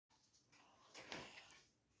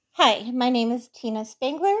Hi, my name is Tina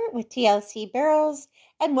Spangler with TLC Barrels,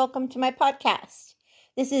 and welcome to my podcast.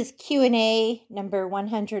 This is Q&A number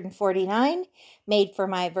 149, made for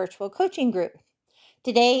my virtual coaching group.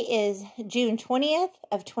 Today is June 20th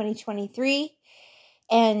of 2023,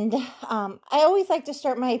 and I always like to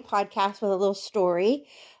start my podcast with a little story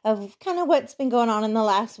of kind of what's been going on in the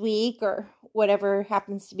last week or whatever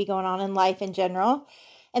happens to be going on in life in general,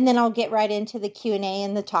 and then I'll get right into the Q&A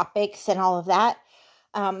and the topics and all of that.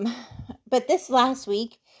 But this last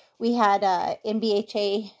week, we had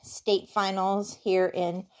NBHA state finals here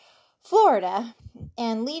in Florida.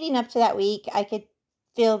 And leading up to that week, I could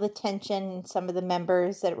feel the tension in some of the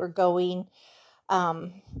members that were going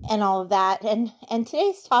and all of that. And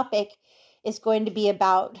today's topic is going to be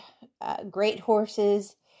about great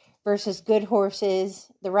horses versus good horses,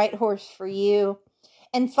 the right horse for you,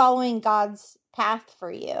 and following God's path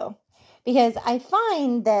for you. Because I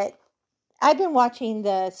find that I've been watching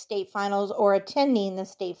the state finals or attending the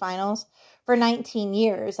state finals for 19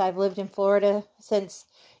 years. I've lived in Florida since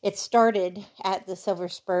it started at the Silver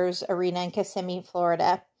Spurs Arena in Kissimmee,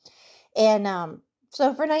 Florida. And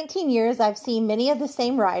so for 19 years, I've seen many of the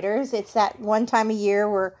same riders. It's that one time a year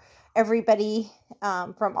where everybody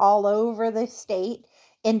from all over the state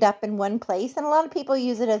end up in one place. And a lot of people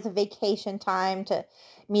use it as a vacation time to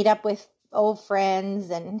meet up with old friends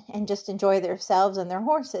and just enjoy themselves and their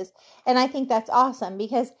horses. And I think that's awesome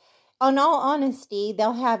because in all honesty,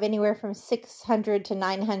 they'll have anywhere from 600 to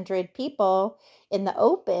 900 people in the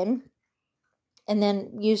open, and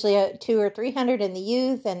then usually 200 or 300 in the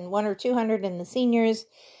youth and 100 or 200 in the seniors.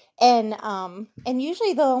 And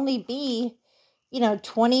usually there'll only be,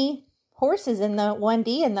 20 horses in the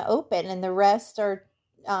 1D in the open, and the rest are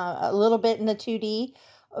a little bit in the 2D,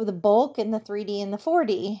 or the bulk in the 3D and the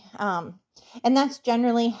 4D. And that's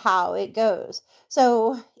generally how it goes.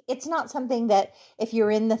 So it's not something that if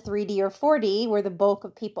you're in the 3D or 4D where the bulk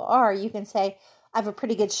of people are, you can say, I have a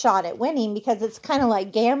pretty good shot at winning, because it's kind of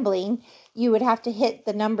like gambling. You would have to hit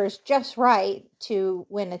the numbers just right to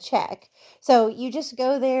win a check. So you just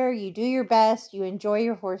go there, you do your best, you enjoy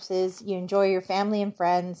your horses, you enjoy your family and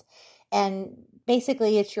friends, and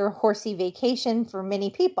basically it's your horsey vacation for many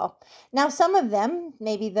people. Now, some of them,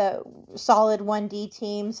 maybe the solid 1D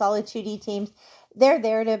team, solid 2D teams, they're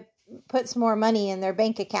there to put some more money in their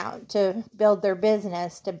bank account, to build their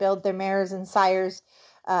business, to build their mares and sires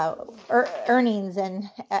earnings and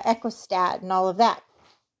Equistat and all of that.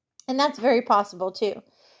 And that's very possible too.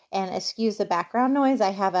 And excuse the background noise, I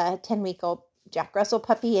have a 10-week-old Jack Russell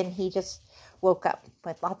puppy, and he just woke up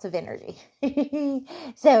with lots of energy.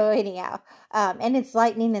 So anyhow, and it's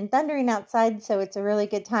lightning and thundering outside, so it's a really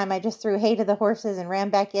good time. I just threw hay to the horses and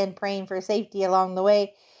ran back in, praying for safety along the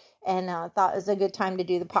way, and thought it was a good time to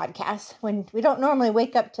do the podcast. When we don't normally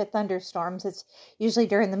wake up to thunderstorms, it's usually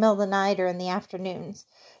during the middle of the night or in the afternoons.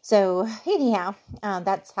 So anyhow,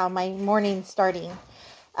 that's how my morning's starting.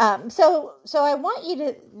 So I want you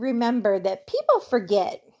to remember that people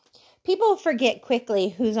forget quickly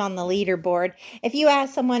who's on the leaderboard. If you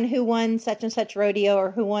ask someone who won such and such rodeo, or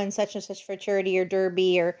who won such and such futurity or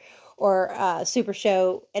derby or super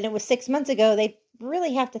show, and it was 6 months ago, they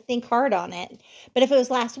really have to think hard on it. But if it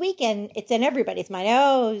was last weekend, it's in everybody's mind.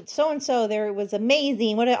 Oh, so-and-so, there was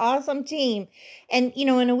amazing. What an awesome team. And,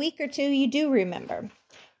 in a week or two, you do remember.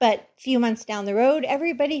 But a few months down the road,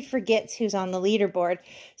 everybody forgets who's on the leaderboard.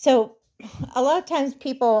 So a lot of times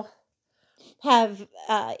people have,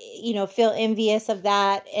 feel envious of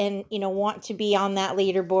that and, want to be on that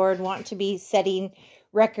leaderboard, want to be setting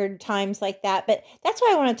record times like that. But that's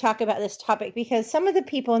why I want to talk about this topic, because some of the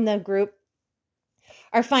people in the group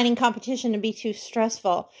are finding competition to be too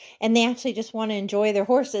stressful, and they actually just want to enjoy their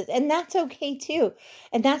horses, and that's okay too.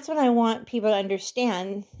 And that's what I want people to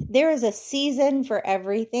understand. There is a season for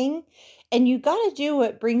everything, and you got to do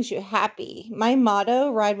what brings you happy. My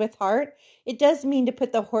motto, ride with heart, it does mean to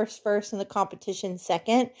put the horse first and the competition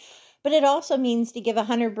second, but it also means to give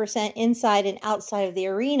 100% inside and outside of the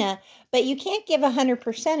arena. But you can't give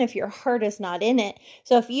 100% if your heart is not in it.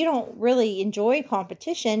 So if you don't really enjoy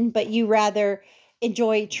competition, but you rather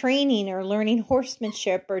enjoy training or learning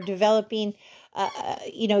horsemanship or developing,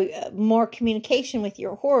 more communication with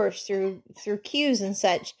your horse through cues and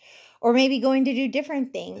such, or maybe going to do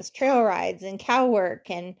different things, trail rides and cow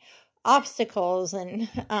work and obstacles and,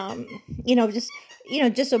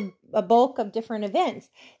 just a bulk of different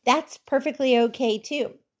events. That's perfectly okay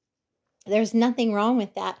too. There's nothing wrong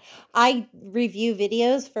with that. I review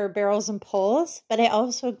videos for barrels and poles, but I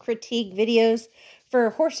also critique videos for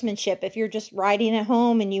horsemanship, if you're just riding at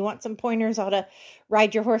home and you want some pointers how to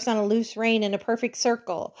ride your horse on a loose rein in a perfect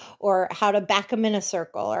circle, or how to back them in a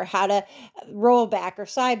circle, or how to roll back or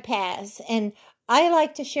side pass. And I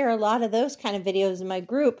like to share a lot of those kind of videos in my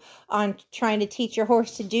group on trying to teach your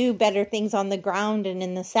horse to do better things on the ground and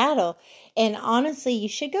in the saddle. And honestly, you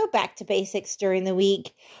should go back to basics during the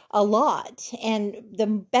week a lot. And the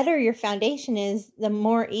better your foundation is, the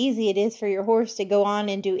more easy it is for your horse to go on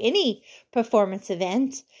and do any performance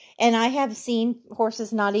event. And I have seen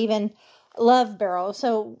horses not even love barrel.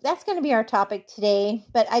 So that's going to be our topic today.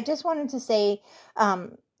 But I just wanted to say,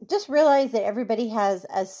 just realize that everybody has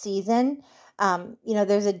a season.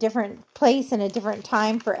 There's a different place and a different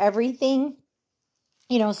time for everything.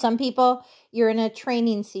 Some people, you're in a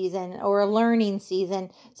training season or a learning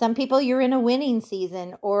season. Some people, you're in a winning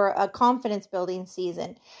season or a confidence building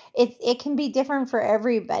season. It can be different for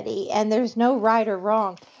everybody, and there's no right or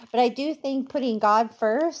wrong. But I do think putting God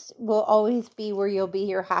first will always be where you'll be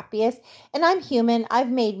your happiest. And I'm human.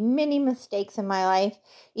 I've made many mistakes in my life,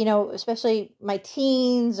 especially my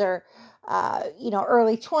teens or,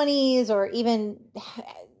 early 20s, or even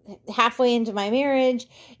halfway into my marriage.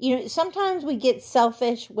 Sometimes we get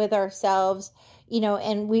selfish with ourselves,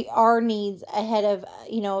 and our needs ahead of,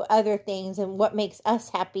 other things and what makes us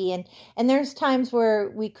happy. And there's times where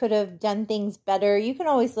we could have done things better. You can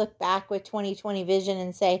always look back with 2020 vision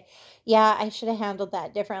and say, yeah, I should have handled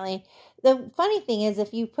that differently. The funny thing is,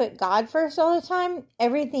 if you put God first all the time,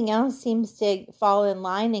 everything else seems to fall in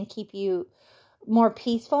line and keep you more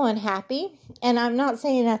peaceful and happy. And I'm not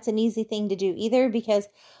saying that's an easy thing to do either, because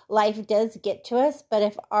life does get to us. But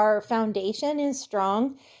if our foundation is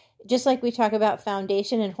strong, just like we talk about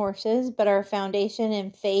foundation in horses, but our foundation in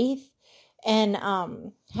faith and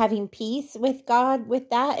having peace with God with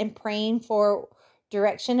that, and praying for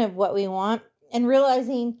direction of what we want, and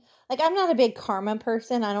realizing, like, I'm not a big karma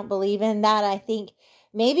person. I don't believe in that. I think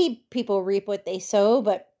maybe people reap what they sow,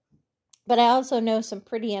 but I also know some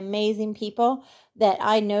pretty amazing people that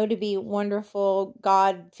I know to be wonderful,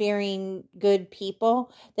 God-fearing, good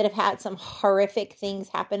people that have had some horrific things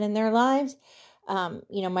happen in their lives.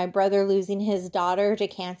 My brother losing his daughter to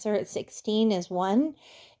cancer at 16 is one.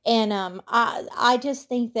 And I just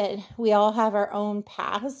think that we all have our own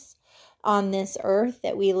paths on this earth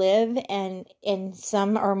that we live, and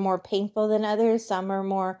some are more painful than others. Some are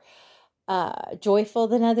more joyful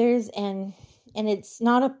than others. And it's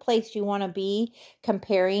not a place you want to be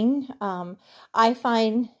comparing. I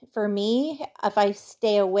find for me, if I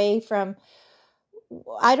stay away from,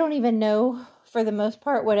 I don't even know for the most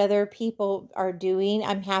part what other people are doing.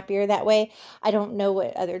 I'm happier that way. I don't know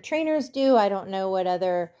what other trainers do. I don't know what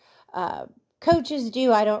other coaches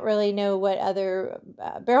do. I don't really know what other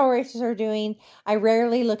barrel racers are doing. I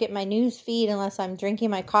rarely look at my news feed unless I'm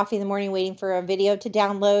drinking my coffee in the morning waiting for a video to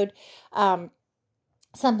download.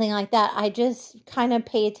 Something like that. I just kind of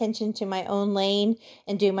pay attention to my own lane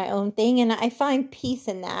and do my own thing, and I find peace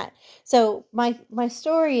in that. So my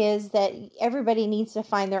story is that everybody needs to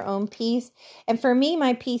find their own peace, and for me,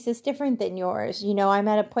 my peace is different than yours. I'm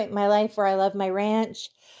at a point in my life where I love my ranch,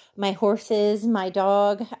 my horses, my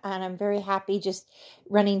dog, and I'm very happy just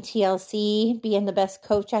running TLC, being the best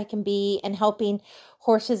coach I can be, and helping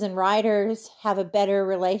horses and riders have a better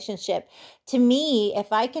relationship. To me,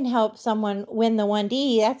 if I can help someone win the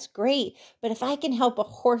 1D, that's great. But if I can help a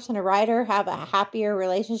horse and a rider have a happier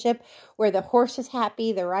relationship where the horse is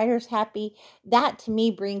happy, the rider's happy, that to me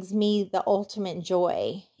brings me the ultimate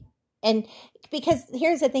joy. And because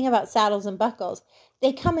here's the thing about saddles and buckles,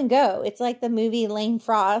 they come and go. It's like the movie Lane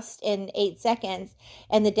Frost in 8 Seconds.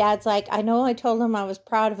 And the dad's like, I know I told him I was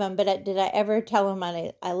proud of him, but did I ever tell him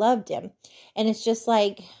I loved him? And it's just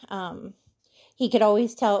like, he could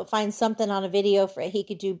always find something on a video for he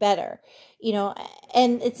could do better,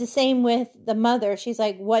 and it's the same with the mother. She's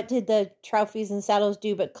like, what did the trophies and saddles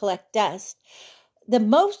do but collect dust? The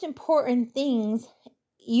most important things,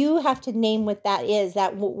 you have to name what that is.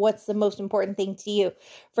 What's the most important thing to you?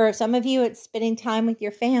 For some of you, it's spending time with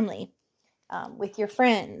your family, with your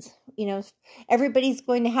friends. Everybody's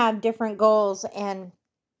going to have different goals and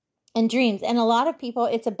dreams. And a lot of people,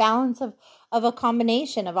 it's a balance of a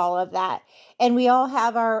combination of all of that. And we all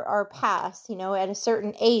have our past, at a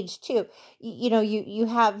certain age too. You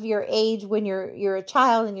have your age when you're a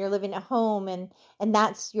child and you're living at home, and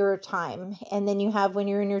that's your time. And then you have when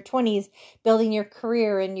you're in your 20s, building your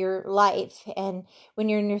career and your life. And when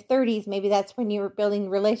you're in your 30s, maybe that's when you're building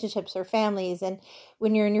relationships or families. And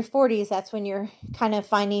when you're in your 40s, that's when you're kind of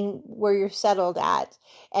finding where you're settled at.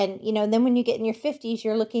 And, then when you get in your 50s,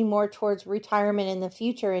 you're looking more towards retirement in the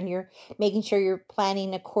future, and you're making sure you're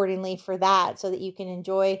planning accordingly for that so that you can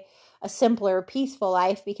enjoy a simpler, peaceful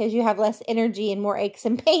life because you have less energy and more aches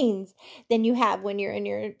and pains than you have when you're in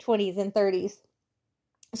your 20s and 30s.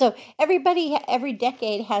 So every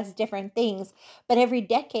decade has different things, but every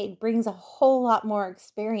decade brings a whole lot more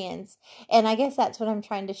experience. And I guess that's what I'm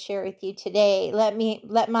trying to share with you today.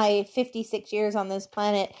 Let my 56 years on this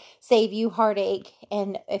planet save you heartache.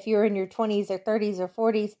 And if you're in your 20s or 30s or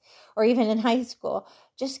 40s, or even in high school,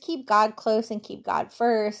 just keep God close and keep God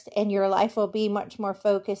first, and your life will be much more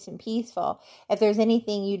focused and peaceful. If there's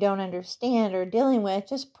anything you don't understand or dealing with,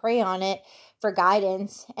 just pray on it for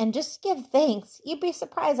guidance and just give thanks. You'd be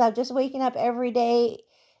surprised how just waking up every day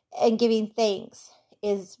and giving thanks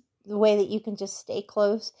is the way that you can just stay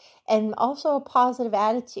close, and also a positive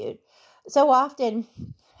attitude. So often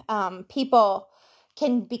people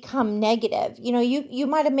can become negative. You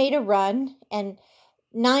might have made a run and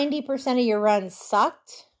 90% of your run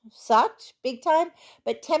sucked big time,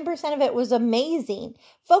 but 10% of it was amazing.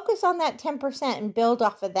 Focus on that 10% and build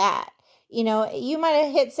off of that. You might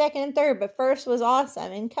have hit second and third, but first was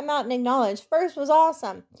awesome, and come out and acknowledge first was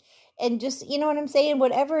awesome. And just, you know what I'm saying?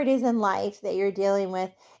 Whatever it is in life that you're dealing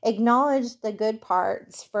with, acknowledge the good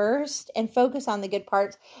parts first and focus on the good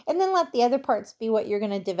parts, and then let the other parts be what you're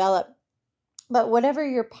going to develop. But whatever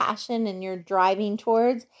your passion and you're driving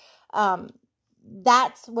towards,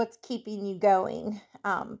 that's what's keeping you going.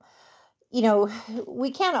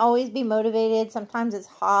 We can't always be motivated. Sometimes it's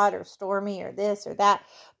hot or stormy or this or that.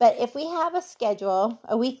 But if we have a schedule,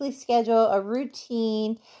 a weekly schedule, a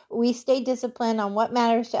routine, we stay disciplined on what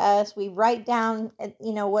matters to us. We write down,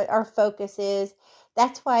 what our focus is.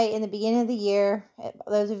 That's why in the beginning of the year,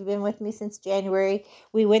 those who've been with me since January,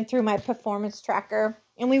 we went through my performance tracker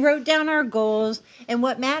and we wrote down our goals and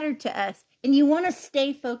what mattered to us. And you want to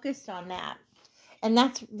stay focused on that. And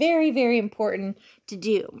that's very, very important to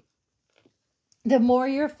do. The more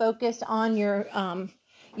you're focused on your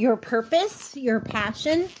purpose, your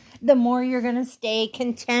passion, the more you're going to stay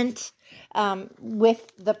content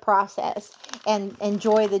with the process and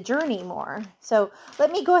enjoy the journey more. So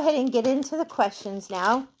let me go ahead and get into the questions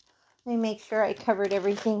now. Let me make sure I covered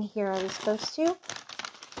everything here I was supposed to.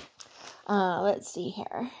 Let's see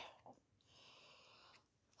here.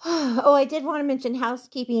 Oh, I did want to mention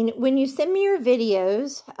housekeeping. When you send me your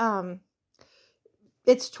videos,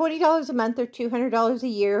 it's $20 a month or $200 a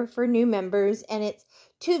year for new members, and it's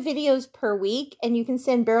 2 videos per week, and you can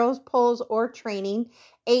send barrels, poles, or training,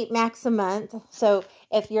 8 max a month. So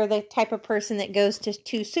if you're the type of person that goes to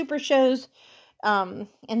 2 super shows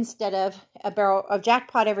instead of a barrel of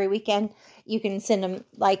jackpot every weekend, you can send them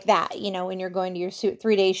like that, when you're going to your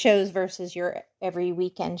 3-day shows versus your every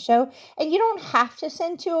weekend show. And you don't have to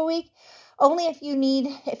send 2 a week. Only if you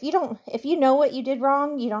know what you did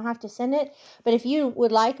wrong, you don't have to send it. But if you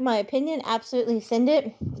would like my opinion, absolutely send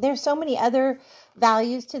it. There's so many other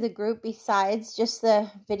values to the group besides just the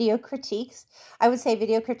video critiques. I would say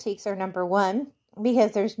video critiques are number 1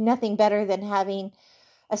 because there's nothing better than having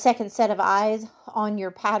a second set of eyes on your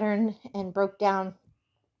pattern and broke down,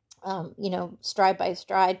 stride by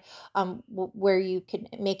stride, where you can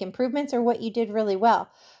make improvements or what you did really well.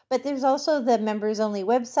 But there's also the members only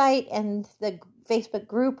website and the Facebook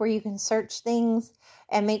group where you can search things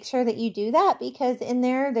and make sure that you do that, because in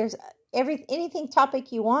there's anything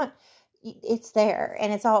topic you want, it's there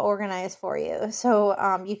and it's all organized for you.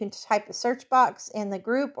 So you can type a search box in the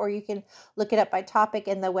group, or you can look it up by topic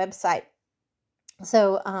in the website.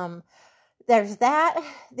 So there's that.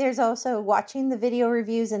 There's also watching the video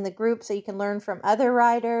reviews in the group so you can learn from other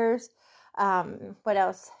riders. What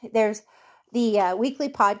else? There's the weekly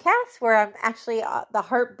podcast where I'm actually the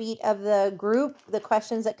heartbeat of the group. The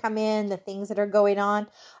questions that come in, the things that are going on,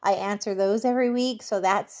 I answer those every week. So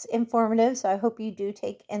that's informative. So I hope you do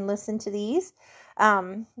take and listen to these.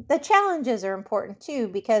 The challenges are important too,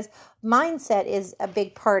 because mindset is a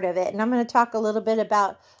big part of it. And I'm going to talk a little bit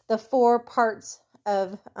about the 4 parts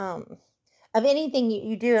of anything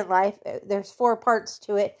you do in life. There's 4 parts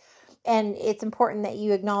to it, and it's important that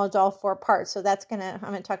you acknowledge all 4 parts. So I'm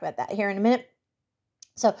going to talk about that here in a minute.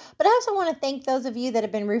 So, but I also want to thank those of you that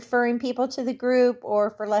have been referring people to the group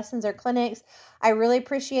or for lessons or clinics. I really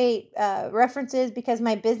appreciate references, because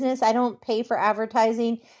my business, I don't pay for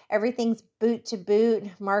advertising. Everything's boot to boot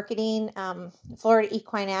marketing. Florida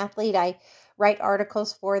Equine Athlete, I write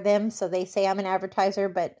articles for them. So they say I'm an advertiser,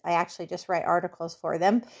 but I actually just write articles for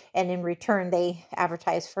them. And in return, they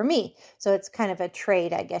advertise for me. So it's kind of a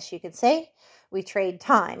trade, I guess you could say. We trade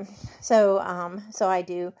time. So I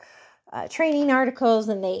do training articles,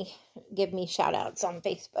 and they give me shout outs on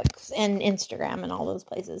Facebook and Instagram and all those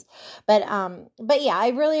places. But yeah, I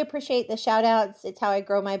really appreciate the shout outs. It's how I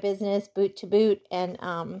grow my business, boot to boot. And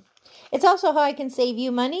it's also how I can save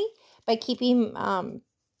you money, by keeping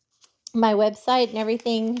my website and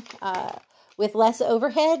everything with less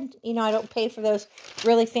overhead. I don't pay for those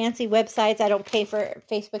really fancy websites. I don't pay for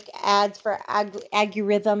Facebook ads for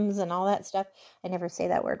algorithms and all that stuff. I never say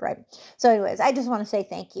that word right. So anyways, I just want to say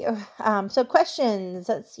thank you. So questions,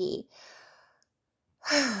 let's see.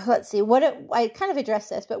 I kind of addressed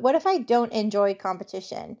this, but what if I don't enjoy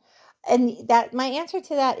competition? And that my answer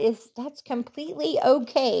to that is that's completely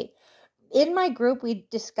okay. In my group, we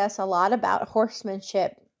discuss a lot about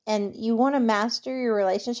horsemanship, and you want to master your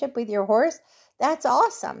relationship with your horse. That's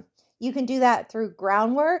awesome. You can do that through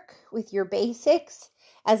groundwork with your basics.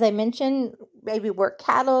 As I mentioned, maybe work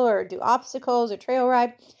cattle or do obstacles or trail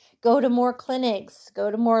ride. Go to more clinics, go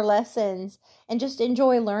to more lessons, and just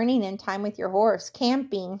enjoy learning and time with your horse,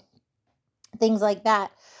 camping, things like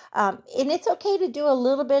that. And it's okay to do a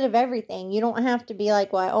little bit of everything. You don't have to be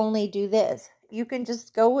like, well, I only do this. You can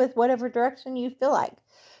just go with whatever direction you feel like.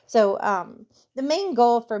 So the main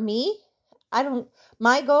goal for me,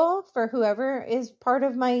 my goal for whoever is part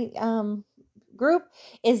of my group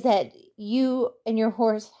is that you and your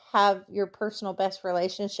horse have your personal best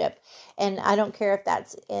relationship. And I don't care if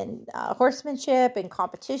that's in horsemanship, in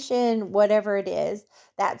competition, whatever it is,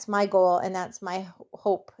 that's my goal. And that's my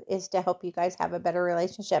hope, is to help you guys have a better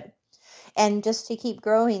relationship and just to keep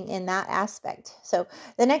growing in that aspect. So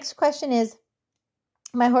the next question is,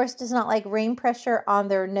 my horse does not like rein pressure on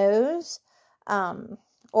their nose,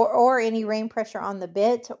 or any rein pressure on the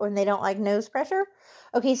bit, or they don't like nose pressure.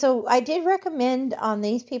 Okay, so I did recommend on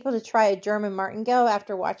these people to try a German martingale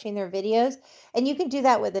after watching their videos. And you can do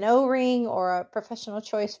that with an O-ring or a professional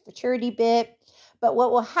choice futurity bit. But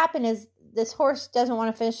what will happen is this horse doesn't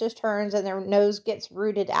want to finish his turns and their nose gets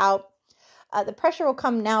rooted out. The pressure will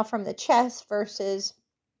come now from the chest versus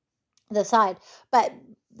the side. But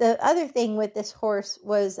the other thing with this horse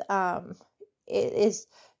was is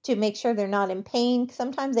to make sure they're not in pain.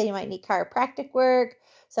 Sometimes they might need chiropractic work.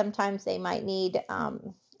 Sometimes they might need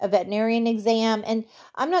a veterinarian exam. And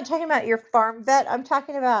I'm not talking about your farm vet. I'm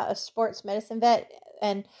talking about a sports medicine vet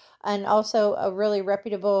and also a really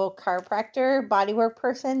reputable chiropractor, bodywork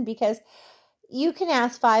person, because you can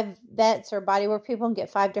ask 5 vets or bodywork people and get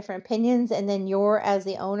 5 different opinions. And then you're, as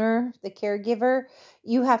the owner, the caregiver,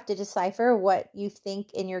 you have to decipher what you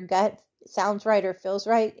think in your gut sounds right or feels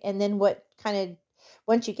right. And then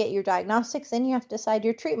once you get your diagnostics, then you have to decide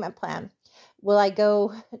your treatment plan. Will I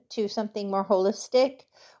go to something more holistic?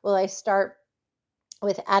 Will I start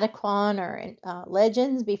with Adequan or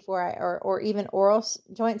Legends before or even oral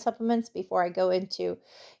joint supplements before I go into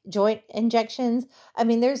joint injections? I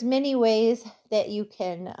mean, there's many ways that you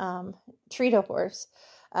can treat a horse.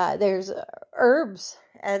 There's herbs,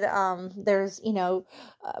 and there's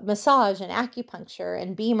massage and acupuncture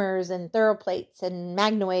and beamers and thoroplates and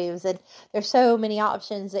magnawaves, and there's so many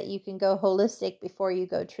options that you can go holistic before you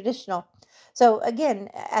go traditional. So again,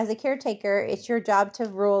 as a caretaker, it's your job to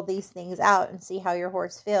rule these things out and see how your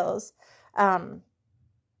horse feels. The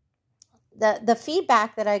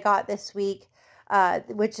feedback that I got this week,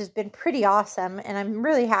 which has been pretty awesome, and I'm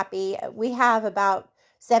really happy. We have about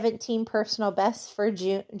 17 personal bests for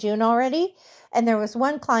June already. And there was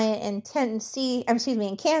one client in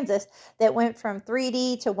Kansas that went from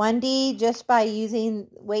 3D to 1D just by using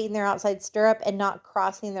weight in their outside stirrup and not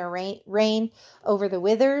crossing their rein over the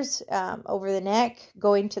withers, over the neck,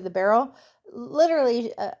 going to the barrel.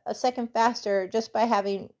 Literally a second faster just by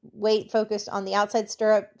having weight focused on the outside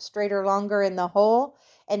stirrup, straighter, longer in the hole,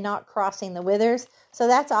 and not crossing the withers. So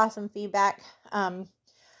that's awesome feedback.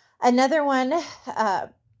 Another one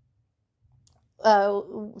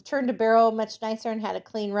turned a barrel much nicer and had a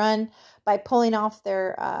clean run by pulling off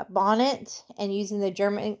their bonnet and using the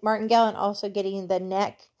German martingale, and also getting the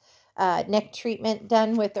neck treatment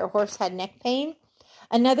done with their horse had neck pain.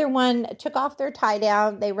 Another one took off their tie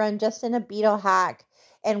down. They run just in a beetle hack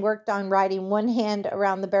and worked on riding one hand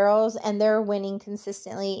around the barrels, and they're winning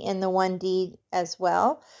consistently in the 1D as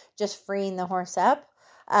well, just freeing the horse up.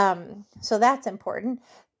 So that's important.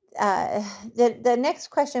 The next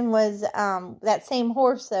question was that same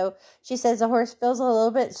horse. So she says the horse feels a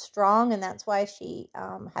little bit strong, and that's why she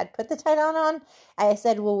had put the tie down on. I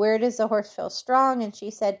said, well, where does the horse feel strong? And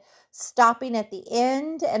she said stopping at the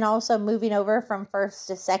end and also moving over from first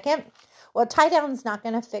to second. Well, tie down is not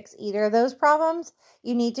going to fix either of those problems.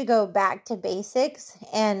 You need to go back to basics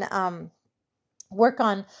and work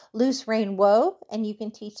on loose rein whoa, and you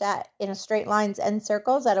can teach that in a straight lines and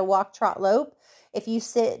circles at a walk, trot, lope. If you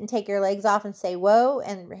sit and take your legs off and say whoa,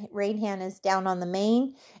 and rein hand is down on the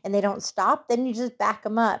mane and they don't stop, then you just back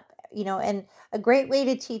them up, and a great way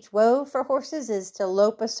to teach whoa for horses is to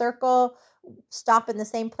lope a circle, stop in the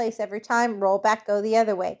same place every time, roll back, go the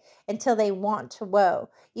other way until they want to whoa.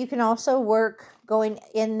 You can also work going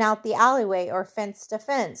in and out the alleyway or fence to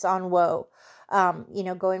fence on whoa.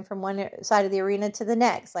 Going from one side of the arena to the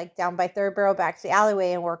next, like down by third barrel back to the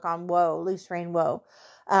alleyway and work on whoa, loose rein whoa.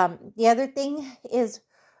 The other thing is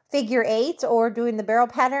figure eights or doing the barrel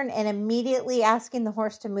pattern and immediately asking the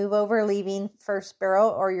horse to move over, leaving first barrel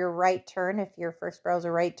or your right turn if your first barrel is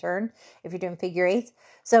a right turn, if you're doing figure eights.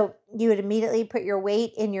 So you would immediately put your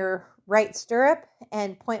weight in your right stirrup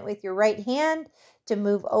and point with your right hand to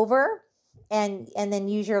move over and then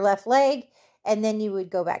use your left leg. And then you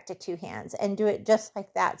would go back to two hands and do it just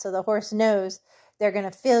like that. So the horse knows they're going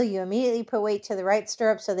to feel you immediately put weight to the right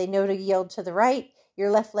stirrup so they know to yield to the right.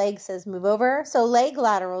 Your left leg says move over. So leg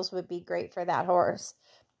laterals would be great for that horse.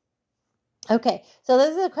 Okay, so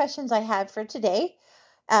those are the questions I had for today.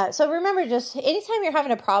 So remember, just anytime you're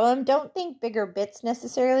having a problem, don't think bigger bits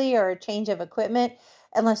necessarily or a change of equipment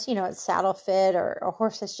unless, it's saddle fit or a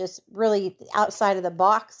horse that's just really outside of the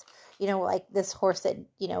box. Like this horse that,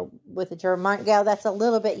 with the German Martingale, that's a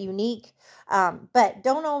little bit unique. But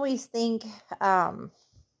don't always think, go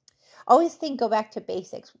back to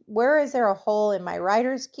basics. Where is there a hole in my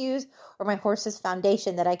rider's cues or my horse's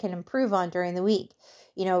foundation that I can improve on during the week?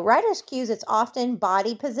 Rider's cues, it's often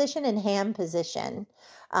body position and hand position.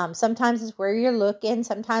 Sometimes it's where you're looking.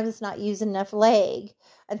 Sometimes it's not using enough leg.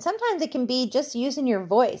 And sometimes it can be just using your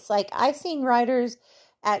voice. Like I've seen riders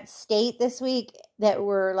at state this week that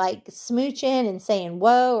were like smooching and saying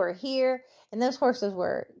whoa or here, and those horses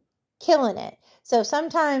were killing it. So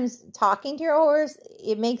sometimes talking to your horse,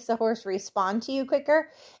 it makes the horse respond to you quicker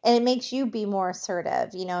and it makes you be more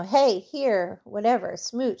assertive. Hey, here, whatever,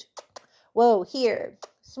 smooch, whoa, here,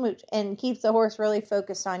 smooch, and keeps the horse really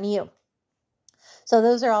focused on you. So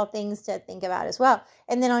those are all things to think about as well.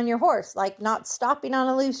 And then on your horse, like not stopping on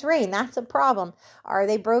a loose rein, that's a problem. Are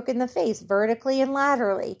they broke in the face vertically and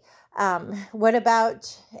laterally? What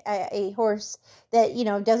about a horse that,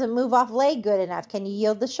 doesn't move off leg good enough? Can you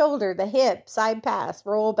yield the shoulder, the hip, side pass,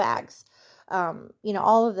 roll backs?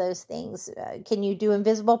 All of those things. Can you do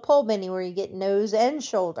invisible pole bending where you get nose and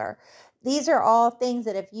shoulder? These are all things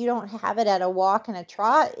that if you don't have it at a walk and a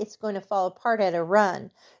trot, it's going to fall apart at a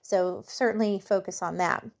run. So certainly focus on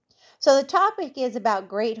that. So the topic is about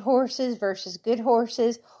great horses versus good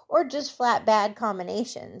horses or just flat bad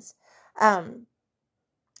combinations.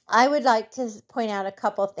 I would like to point out a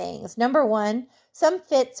couple things. Number one, some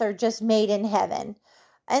fits are just made in heaven,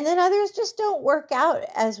 and then others just don't work out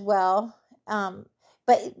as well.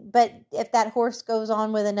 But if that horse goes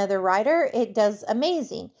on with another rider, it does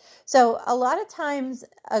amazing. So a lot of times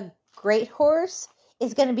a great horse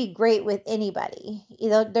is going to be great with anybody.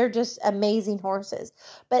 They're just amazing horses.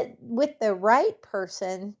 But with the right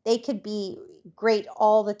person, they could be great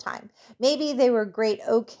all the time. Maybe they were great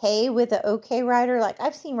okay with an okay rider. Like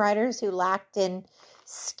I've seen riders who lacked in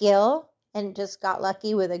skill and just got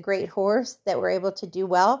lucky with a great horse that were able to do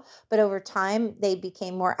well. But over time, they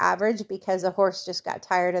became more average because the horse just got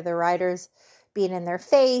tired of the riders being in their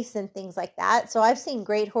face and things like that. So I've seen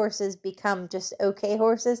great horses become just okay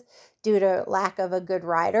horses due to lack of a good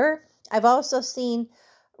rider. I've also seen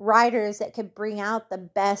riders that could bring out the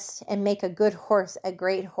best and make a good horse a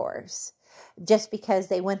great horse just because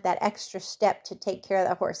they went that extra step to take care of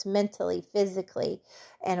the horse mentally, physically,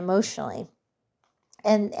 and emotionally.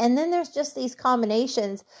 And then there's just these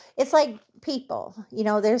combinations. It's like people,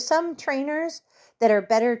 there's some trainers that are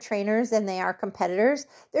better trainers than they are competitors.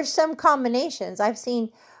 There's some combinations. I've seen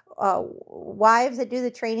wives that do the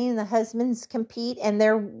training and the husbands compete and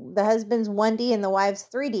the husband's 1D and the wife's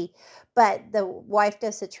 3D. But the wife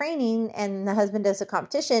does the training and the husband does the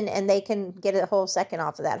competition and they can get a whole second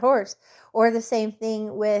off of that horse. Or the same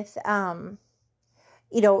thing with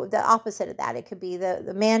the opposite of that. It could be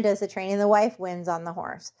the man does the training, the wife wins on the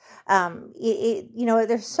horse.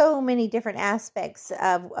 There's so many different aspects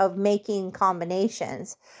of making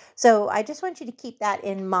combinations. So I just want you to keep that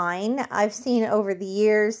in mind. I've seen over the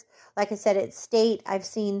years, like I said, at state, I've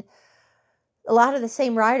seen a lot of the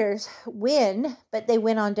same riders win, but they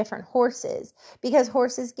win on different horses because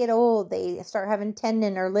horses get old. They start having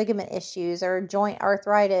tendon or ligament issues or joint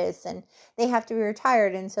arthritis and they have to be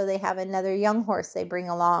retired. And so they have another young horse they bring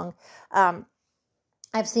along.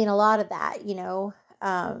 I've seen a lot of that,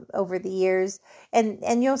 over the years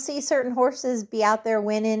and you'll see certain horses be out there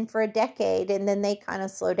winning for a decade and then they kind of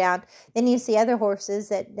slow down. Then you see other horses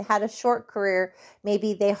that had a short career.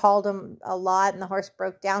 Maybe they hauled them a lot and the horse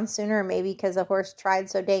broke down sooner, or maybe because the horse tried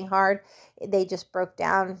so dang hard, they just broke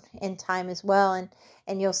down in time as well.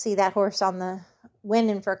 And you'll see that horse on the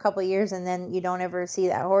winning for a couple of years and then you don't ever see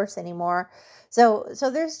that horse anymore. So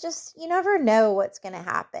there's just, you never know what's going to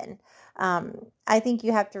happen. I think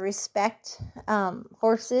you have to respect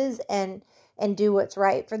horses and do what's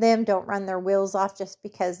right for them. Don't run their wheels off just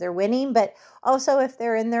because they're winning. But also, if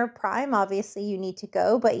they're in their prime, obviously you need to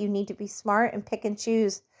go, but you need to be smart and pick and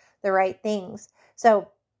choose the right things. So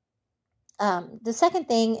the second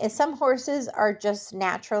thing is some horses are just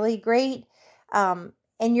naturally great. And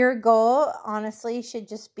your goal, honestly, should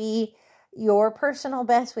just be your personal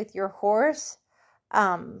best with your horse.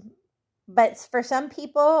 But for some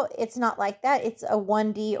people, it's not like that. It's a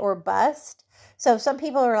 1D or bust. So some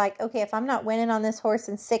people are like, okay, if I'm not winning on this horse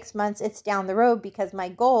in 6 months, it's down the road because my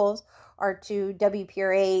goals are to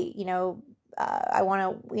WPRA, I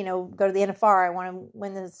want to, go to the NFR. I want to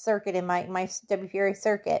win the circuit in my WPRA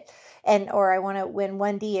circuit, or I want to win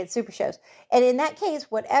 1D at super shows. And in that case,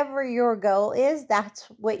 whatever your goal is, that's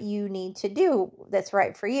what you need to do. That's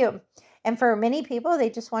right for you. And for many people,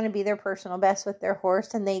 they just want to be their personal best with their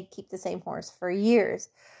horse, and they keep the same horse for years.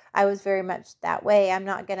 I was very much that way. I'm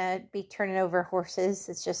not going to be turning over horses.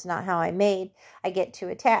 It's just not how I'm made. I get too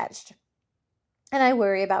attached, and I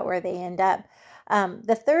worry about where they end up.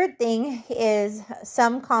 The third thing is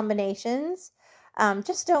some combinations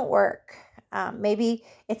just don't work. Maybe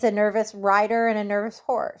it's a nervous rider and a nervous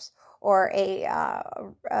horse, or a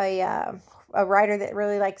rider that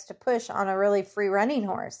really likes to push on a really free running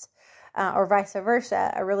horse. Or vice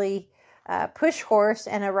versa, a really push horse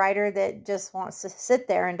and a rider that just wants to sit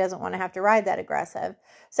there and doesn't want to have to ride that aggressive.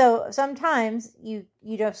 So sometimes you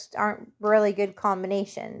just aren't really good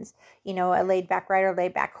combinations. A laid back rider,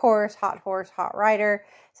 laid back horse, hot rider.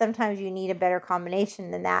 Sometimes you need a better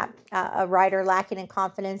combination than that. A rider lacking in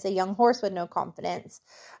confidence, a young horse with no confidence.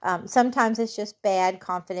 Sometimes it's just bad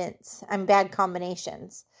confidence and bad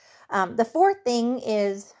combinations. The fourth thing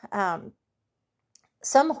is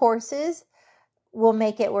some horses will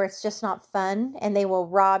make it where it's just not fun, and they will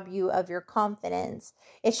rob you of your confidence.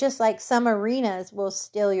 It's just like some arenas will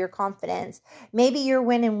steal your confidence. Maybe you're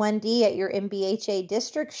winning 1D at your MBHA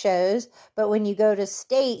district shows, but when you go to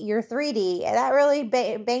state, you're 3D. And that really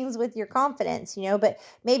bangs with your confidence, but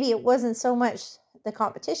maybe it wasn't so much the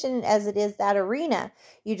competition as it is that arena.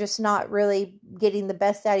 You're just not really getting the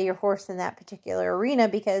best out of your horse in that particular arena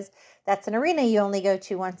because that's an arena you only go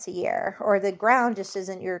to once a year, or the ground just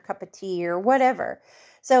isn't your cup of tea or whatever.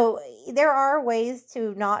 So there are ways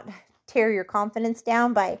to not tear your confidence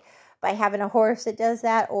down by having a horse that does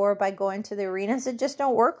that, or by going to the arenas that just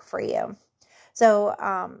don't work for you. So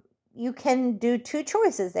you can do two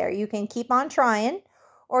choices there. You can keep on trying,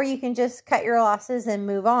 or you can just cut your losses and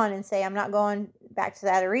move on and say, I'm not going back to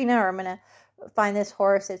that arena, or I'm going to find this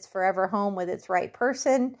horse that's forever home with its right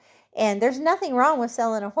person. And there's nothing wrong with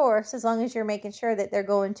selling a horse as long as you're making sure that they're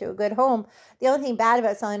going to a good home. The only thing bad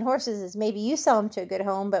about selling horses is maybe you sell them to a good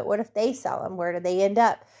home, but what if they sell them? Where do they end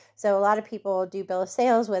up? So a lot of people do bill of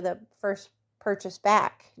sales with a first purchase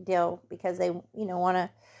back deal because they, want to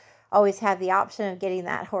always have the option of getting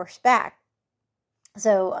that horse back.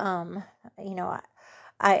 So,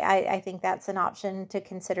 I think that's an option to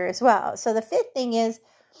consider as well. So the fifth thing is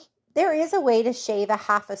there is a way to shave a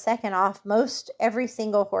half a second off most every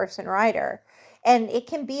single horse and rider. And it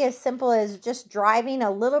can be as simple as just driving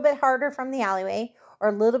a little bit harder from the alleyway or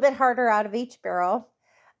a little bit harder out of each barrel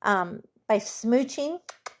by smooching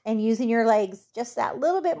and using your legs. Just that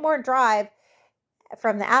little bit more drive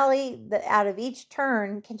from the alley out of each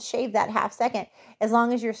turn can shave that half second, as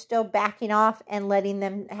long as you're still backing off and letting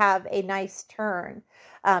them have a nice turn.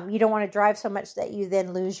 You don't want to drive so much that you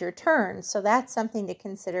then lose your turn. So that's something to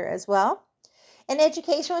consider as well. And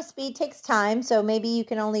education with speed takes time. So maybe you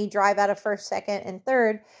can only drive out of first, second, and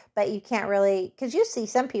third, but you can't really, because you see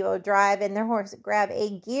some people drive and their horse grab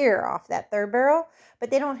a gear off that third barrel, but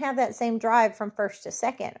they don't have that same drive from first to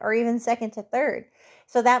second, or even second to third.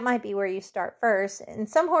 So that might be where you start first. And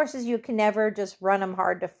some horses, you can never just run them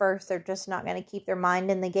hard to first. They're just not going to keep their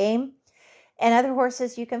mind in the game. And other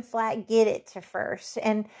horses, you can flat get it to first.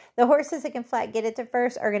 And the horses that can flat get it to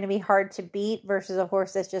first are going to be hard to beat versus a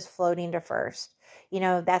horse that's just floating to first.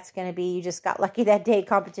 That's going to be, you just got lucky that day,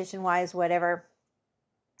 competition-wise, whatever.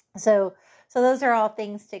 So those are all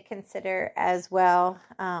things to consider as well.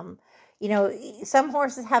 Some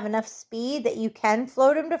horses have enough speed that you can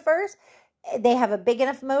float them to first. They have a big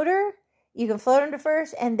enough motor. You can float them to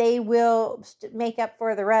first, and they will make up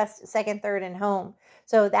for the rest, second, third, and home.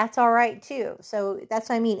 So that's all right too. So that's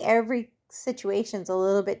what I mean. Every situation's a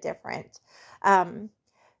little bit different.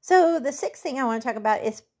 So the sixth thing I want to talk about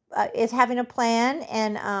is having a plan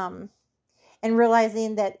and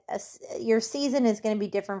realizing that your season is going to be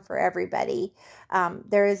different for everybody.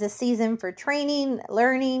 There is a season for training,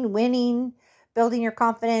 learning, winning, building your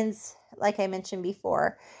confidence, like I mentioned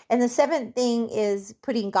before. And the seventh thing is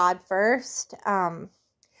putting God first.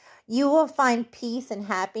 You will find peace and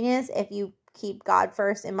happiness if you keep God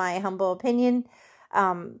first, in my humble opinion.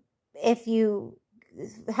 If you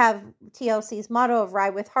have TLC's motto of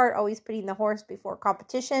ride with heart, always putting the horse before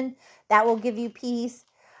competition, that will give you peace.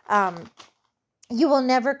 You will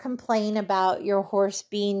never complain about your horse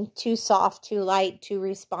being too soft, too light, too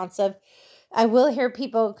responsive. I will hear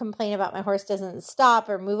people complain about my horse doesn't stop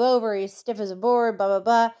or move over. He's stiff as a board, blah, blah,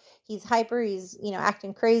 blah. He's hyper. He's,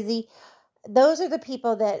 acting crazy. Those are the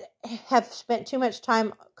people that have spent too much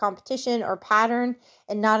time competition or pattern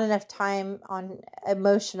and not enough time on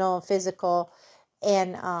emotional, physical,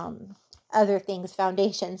 and other things,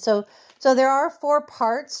 foundation. So there are 4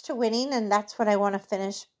 parts to winning, and that's what I want to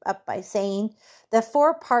finish up by saying. The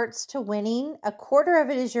 4 parts to winning, a quarter of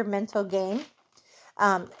it is your mental game.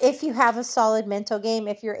 If you have a solid mental game,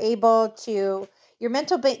 if you're able to, your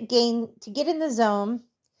mental game, to get in the zone,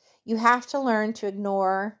 you have to learn to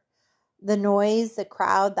ignore the noise, the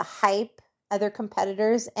crowd, the hype, other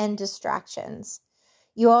competitors, and distractions.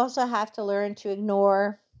 You also have to learn to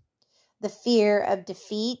ignore the fear of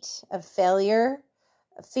defeat, of failure,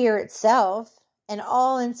 fear itself, and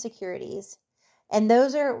all insecurities. And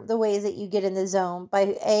those are the ways that you get in the zone,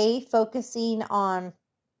 by focusing on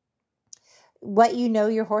what you know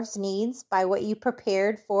your horse needs, by what you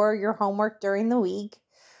prepared for your homework during the week,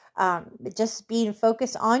 just being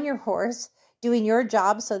focused on your horse, doing your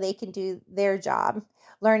job so they can do their job,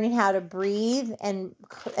 learning how to breathe and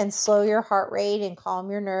slow your heart rate and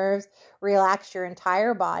calm your nerves, relax your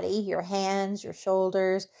entire body, your hands, your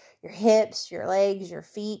shoulders, your hips, your legs, your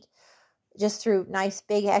feet, just through nice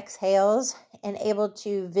big exhales, and able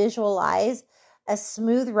to visualize a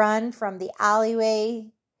smooth run from the alleyway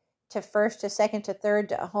to first to second to third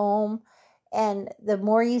to home. And the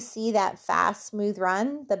more you see that fast, smooth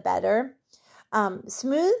run, the better.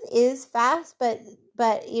 Smooth is fast, but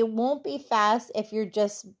it won't be fast if you're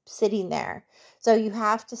just sitting there. So you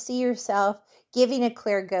have to see yourself giving a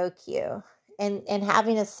clear go cue and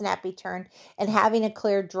having a snappy turn and having a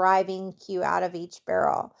clear driving cue out of each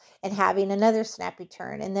barrel and having another snappy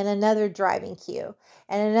turn and then another driving cue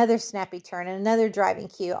and another snappy turn and another driving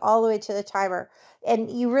cue all the way to the timer.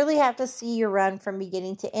 And you really have to see your run from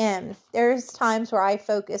beginning to end. There's times where I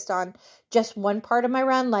focused on just one part of my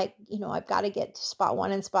run, like, I've got to get to spot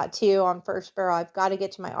 1 and spot 2 on first barrel. I've got to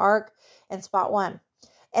get to my arc and spot 1.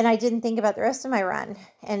 And I didn't think about the rest of my run.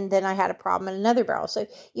 And then I had a problem in another barrel. So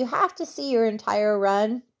you have to see your entire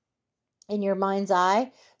run in your mind's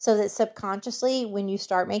eye so that subconsciously, when you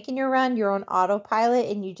start making your run, you're on autopilot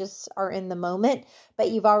and you just are in the moment, but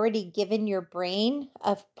you've already given your brain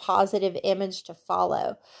a positive image to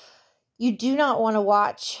follow. You do not want to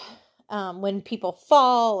watch when people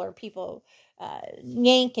fall or people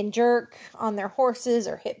yank and jerk on their horses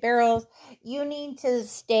or hit barrels. You need to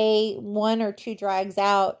stay 1 or 2 drags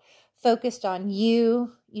out, focused on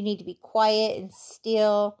you. You need to be quiet and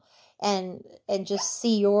still and just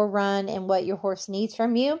see your run and what your horse needs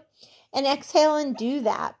from you, and exhale and do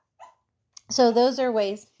that. So those are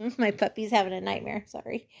ways. My puppy's having a nightmare.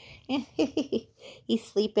 Sorry. He's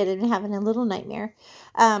sleeping and having a little nightmare.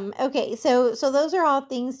 Okay. So those are all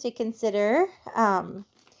things to consider,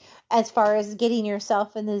 as far as getting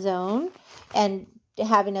yourself in the zone and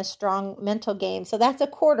having a strong mental game. So that's a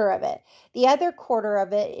quarter of it. The other quarter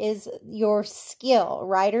of it is your skill,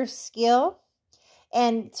 rider skill.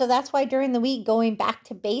 And so that's why during the week, going back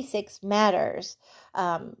to basics matters.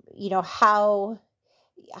 How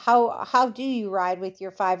do you ride with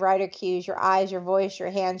your 5 rider cues, your eyes, your voice,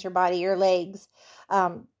 your hands, your body, your legs?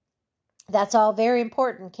 That's all very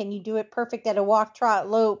important. Can you do it perfect at a walk, trot,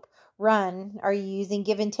 lope, run? Are you using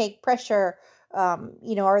give and take pressure?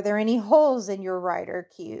 Are there any holes in your rider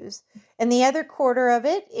cues? And the other quarter of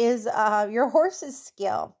it is your horse's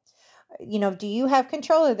skill. Do you have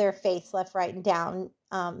control of their face, left, right, and down,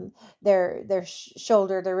 their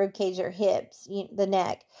shoulder, their rib cage, their hips, the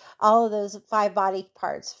neck, all of those 5 body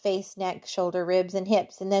parts, face, neck, shoulder, ribs, and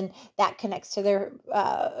hips. And then that connects to their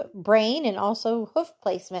brain and also hoof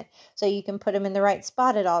placement. So you can put them in the right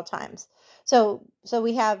spot at all times. So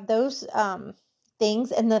we have those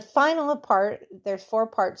things. And the final part, there's 4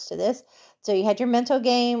 parts to this. So you had your mental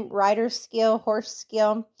game, rider skill, horse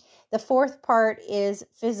skill. The 4th part is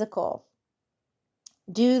physical.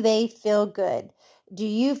 Do they feel good? Do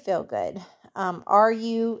you feel good? Are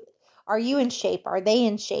you in shape? Are they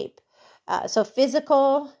in shape? So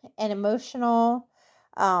physical and emotional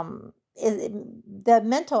the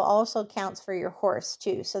mental also counts for your horse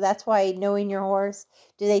too. So that's why knowing your horse,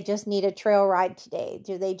 do they just need a trail ride today?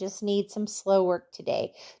 Do they just need some slow work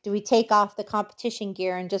today? Do we take off the competition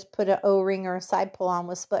gear and just put an O-ring or a side pull on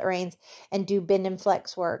with split reins and do bend and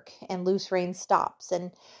flex work and loose rein stops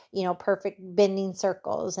and, perfect bending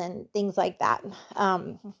circles and things like that.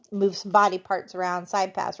 Move some body parts around,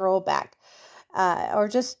 side pass, roll back. Or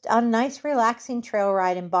just a nice relaxing trail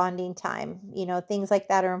ride and bonding time. Things like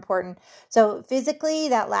that are important. So physically,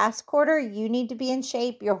 that last quarter, you need to be in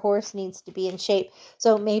shape. Your horse needs to be in shape.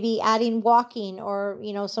 So maybe adding walking or,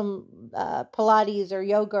 some Pilates or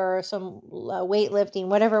yoga or some weightlifting,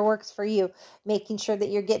 whatever works for you, making sure that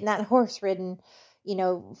you're getting that horse ridden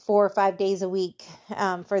 4 or 5 days a week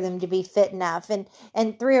for them to be fit enough.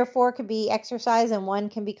 And 3 or 4 could be exercise and 1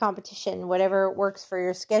 can be competition, whatever works for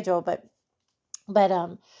your schedule. But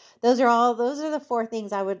those are the 4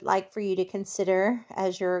 things I would like for you to consider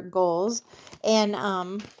as your goals. And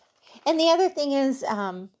the other thing is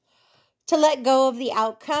to let go of the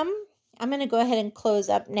outcome. I'm going to go ahead and close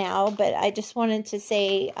up now, but I just wanted to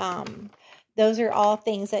say those are all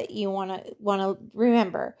things that you want to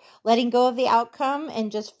remember. Letting go of the outcome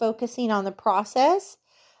and just focusing on the process,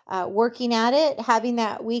 working at it, having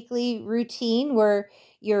that weekly routine where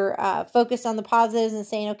you're focused on the positives and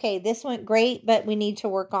saying, okay, this went great, but we need to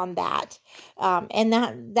work on that. And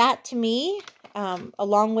that to me,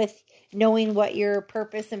 along with knowing what your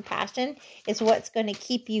purpose and passion is, what's going to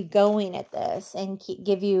keep you going at this and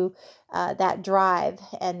give you that drive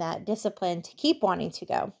and that discipline to keep wanting to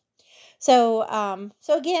go. So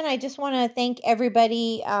again, I just want to thank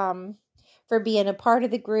everybody for being a part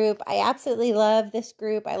of the group. I absolutely love this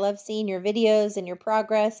group. I love seeing your videos and your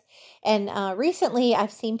progress. And recently,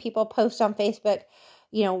 I've seen people post on Facebook,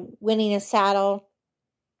 winning a saddle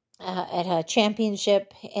at a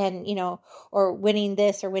championship and, or winning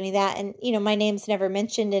this or winning that. And, my name's never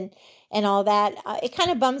mentioned and all that. It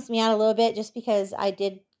kind of bums me out a little bit just because I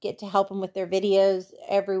did get to help them with their videos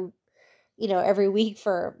every week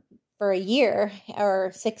for a year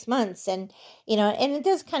or 6 months. And, and it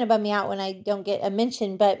does kind of bum me out when I don't get a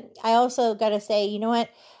mention, but I also got to say, you know what?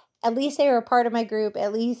 At least they were a part of my group.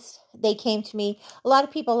 At least they came to me. A lot of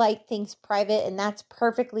people like things private, and that's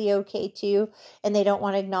perfectly okay too. And they don't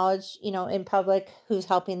want to acknowledge, in public who's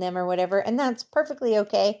helping them or whatever. And that's perfectly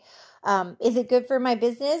okay. Is it good for my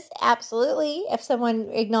business? Absolutely. If someone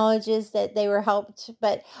acknowledges that they were helped,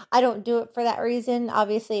 but I don't do it for that reason.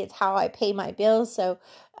 Obviously, it's how I pay my bills. So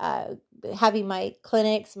having my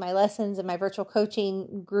clinics, my lessons, and my virtual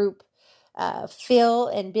coaching group fill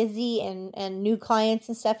and busy and new clients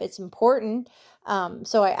and stuff, it's important.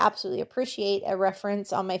 So I absolutely appreciate a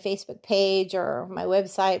reference on my Facebook page or my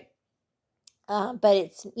website. But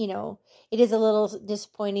it's, it is a little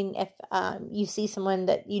disappointing if you see someone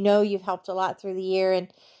that you've helped a lot through the year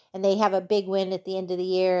and they have a big win at the end of the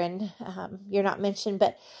year and you're not mentioned,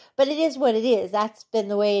 but it is what it is. That's been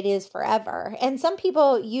the way it is forever. And some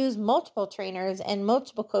people use multiple trainers and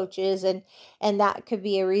multiple coaches and that could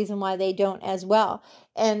be a reason why they don't as well.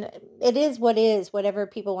 And it is what it is, whatever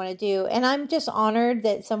people want to do. And I'm just honored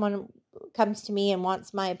that someone comes to me and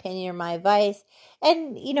wants my opinion or my advice.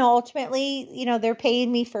 And, ultimately, they're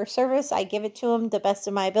paying me for service. I give it to them the best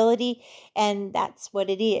of my ability, and that's what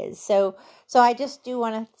it is. So I just do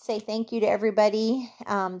want to say thank you to everybody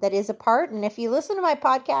that is a part. And if you listen to my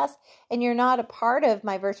podcast and you're not a part of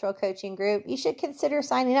my virtual coaching group, you should consider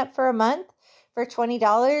signing up for a month for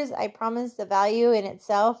 $20. I promise the value in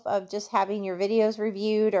itself of just having your videos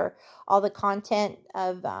reviewed or all the content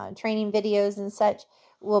of training videos and such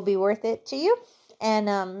will be worth it to you.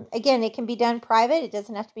 And again, it can be done private. It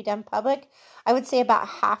doesn't have to be done public. I would say about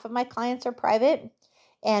half of my clients are private.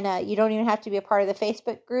 And you don't even have to be a part of the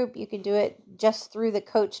Facebook group. You can do it just through the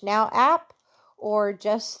Coach Now app or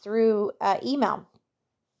just through email.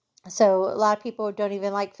 So a lot of people don't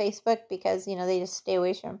even like Facebook because, they just stay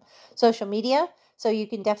away from social media. So you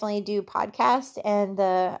can definitely do podcast and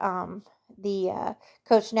the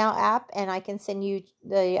Coach Now app, and I can send you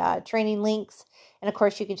the training links. And of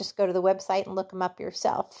course, you can just go to the website and look them up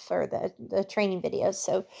yourself for the training videos.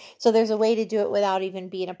 So there's a way to do it without even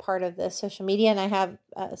being a part of the social media. And I have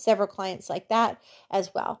several clients like that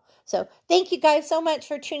as well. So thank you guys so much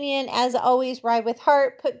for tuning in. As always, ride with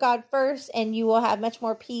heart, put God first, and you will have much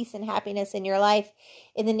more peace and happiness in your life.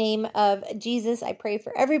 In the name of Jesus, I pray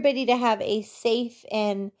for everybody to have a safe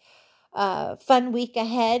and fun week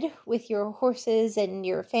ahead with your horses and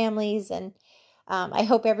your families. And I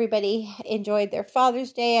hope everybody enjoyed their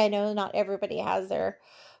Father's Day. I know not everybody has their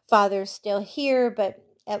fathers still here, but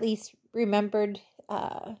at least remembered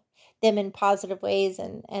them in positive ways,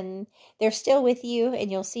 and they're still with you,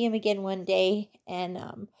 and you'll see them again one day, and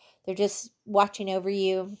they're just watching over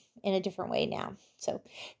you in a different way now. So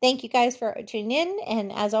thank you guys for tuning in,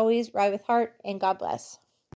 and as always, ride with heart, and God bless.